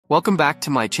Welcome back to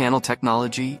my channel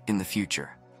Technology in the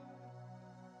Future.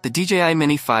 The DJI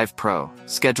Mini 5 Pro,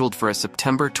 scheduled for a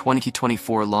September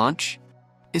 2024 launch,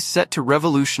 is set to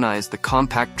revolutionize the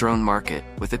compact drone market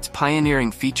with its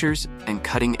pioneering features and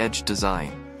cutting-edge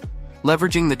design.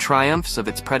 Leveraging the triumphs of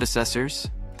its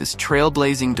predecessors, this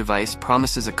trailblazing device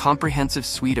promises a comprehensive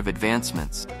suite of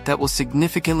advancements that will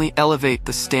significantly elevate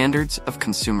the standards of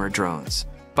consumer drones.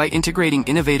 By integrating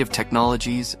innovative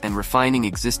technologies and refining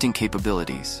existing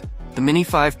capabilities, the Mini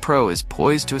 5 Pro is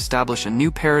poised to establish a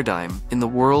new paradigm in the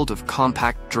world of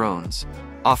compact drones,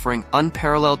 offering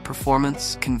unparalleled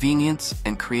performance, convenience,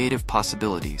 and creative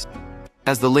possibilities.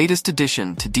 As the latest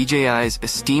addition to DJI's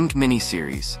esteemed Mini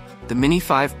series, the Mini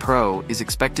 5 Pro is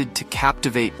expected to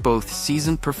captivate both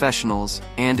seasoned professionals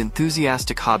and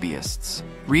enthusiastic hobbyists,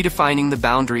 redefining the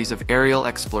boundaries of aerial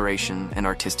exploration and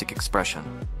artistic expression.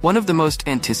 One of the most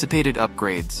anticipated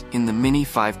upgrades in the Mini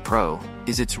 5 Pro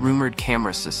is its rumored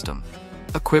camera system.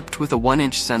 Equipped with a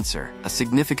 1-inch sensor, a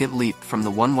significant leap from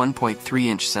the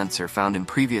 1.3-inch sensor found in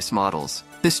previous models,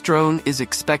 this drone is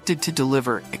expected to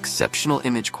deliver exceptional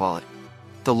image quality.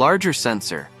 The larger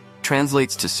sensor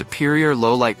translates to superior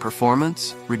low-light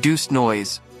performance, reduced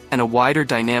noise, and a wider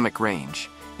dynamic range,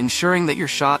 ensuring that your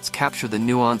shots capture the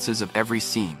nuances of every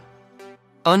scene.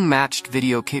 Unmatched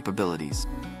video capabilities.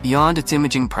 Beyond its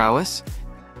imaging prowess,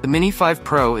 the Mini 5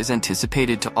 Pro is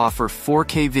anticipated to offer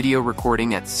 4K video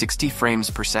recording at 60 frames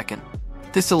per second.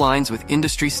 This aligns with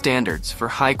industry standards for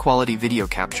high-quality video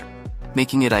capture,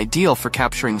 making it ideal for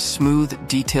capturing smooth,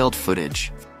 detailed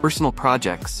footage, personal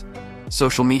projects,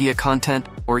 social media content,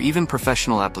 or even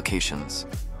professional applications.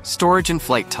 Storage and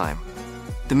flight time.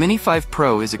 The Mini 5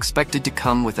 Pro is expected to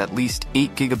come with at least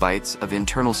 8 GB of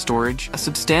internal storage, a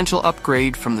substantial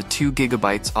upgrade from the 2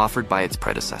 GB offered by its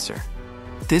predecessor.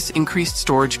 This increased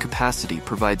storage capacity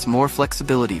provides more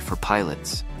flexibility for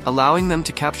pilots, allowing them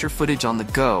to capture footage on the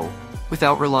go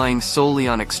without relying solely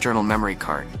on external memory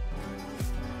card.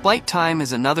 Flight time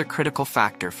is another critical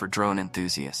factor for drone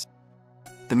enthusiasts.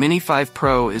 The Mini 5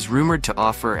 Pro is rumored to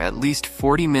offer at least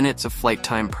 40 minutes of flight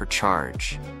time per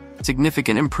charge,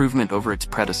 significant improvement over its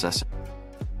predecessor.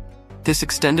 This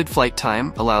extended flight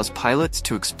time allows pilots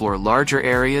to explore larger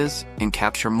areas and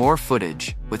capture more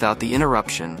footage without the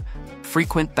interruption of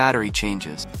frequent battery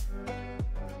changes.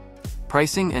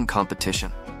 Pricing and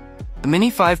competition. The Mini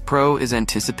 5 Pro is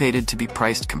anticipated to be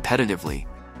priced competitively,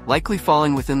 likely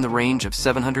falling within the range of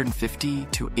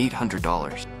 $750 to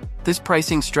 $800. This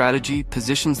pricing strategy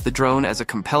positions the drone as a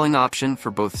compelling option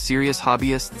for both serious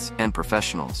hobbyists and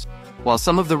professionals. While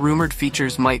some of the rumored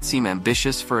features might seem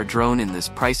ambitious for a drone in this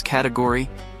price category,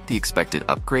 the expected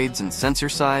upgrades in sensor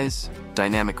size,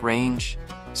 dynamic range,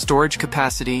 storage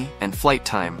capacity, and flight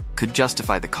time could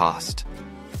justify the cost.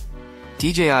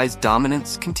 DJI's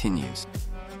dominance continues.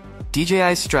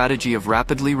 DJI's strategy of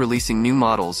rapidly releasing new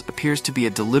models appears to be a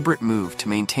deliberate move to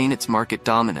maintain its market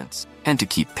dominance and to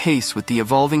keep pace with the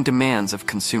evolving demands of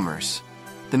consumers.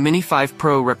 The Mini 5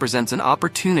 Pro represents an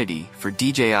opportunity for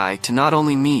DJI to not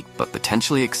only meet but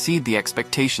potentially exceed the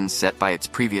expectations set by its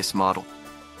previous model.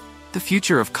 The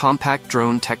future of compact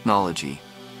drone technology.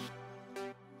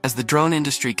 As the drone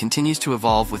industry continues to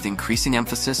evolve with increasing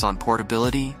emphasis on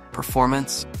portability,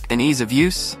 performance, and ease of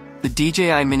use, the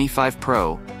DJI Mini 5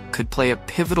 Pro could play a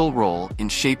pivotal role in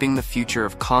shaping the future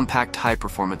of compact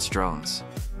high-performance drones.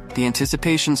 The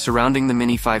anticipation surrounding the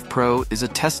Mini 5 Pro is a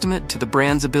testament to the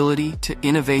brand's ability to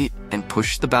innovate and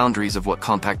push the boundaries of what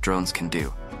compact drones can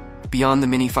do. Beyond the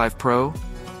Mini 5 Pro,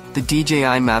 the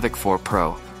DJI Mavic 4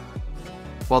 Pro.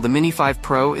 While the Mini 5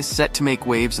 Pro is set to make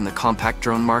waves in the compact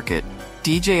drone market,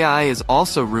 DJI is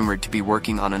also rumored to be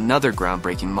working on another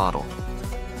groundbreaking model,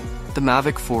 the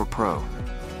Mavic 4 Pro.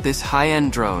 This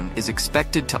high-end drone is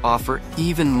expected to offer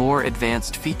even more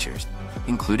advanced features,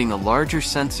 including a larger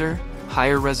sensor,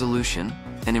 higher resolution,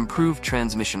 and improved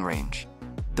transmission range.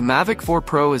 The Mavic 4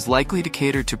 Pro is likely to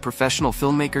cater to professional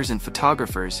filmmakers and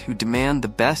photographers who demand the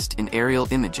best in aerial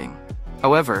imaging.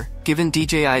 However, given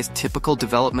DJI's typical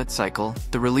development cycle,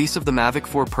 the release of the Mavic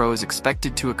 4 Pro is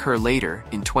expected to occur later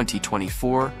in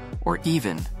 2024 or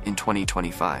even in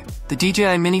 2025. The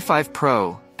DJI Mini 5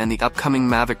 Pro and the upcoming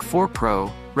Mavic 4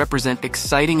 Pro represent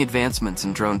exciting advancements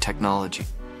in drone technology.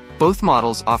 Both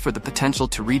models offer the potential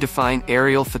to redefine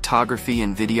aerial photography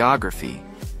and videography,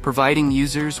 providing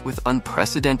users with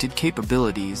unprecedented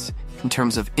capabilities in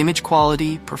terms of image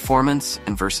quality, performance,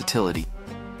 and versatility.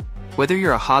 Whether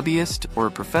you're a hobbyist or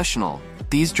a professional,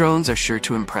 these drones are sure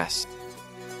to impress.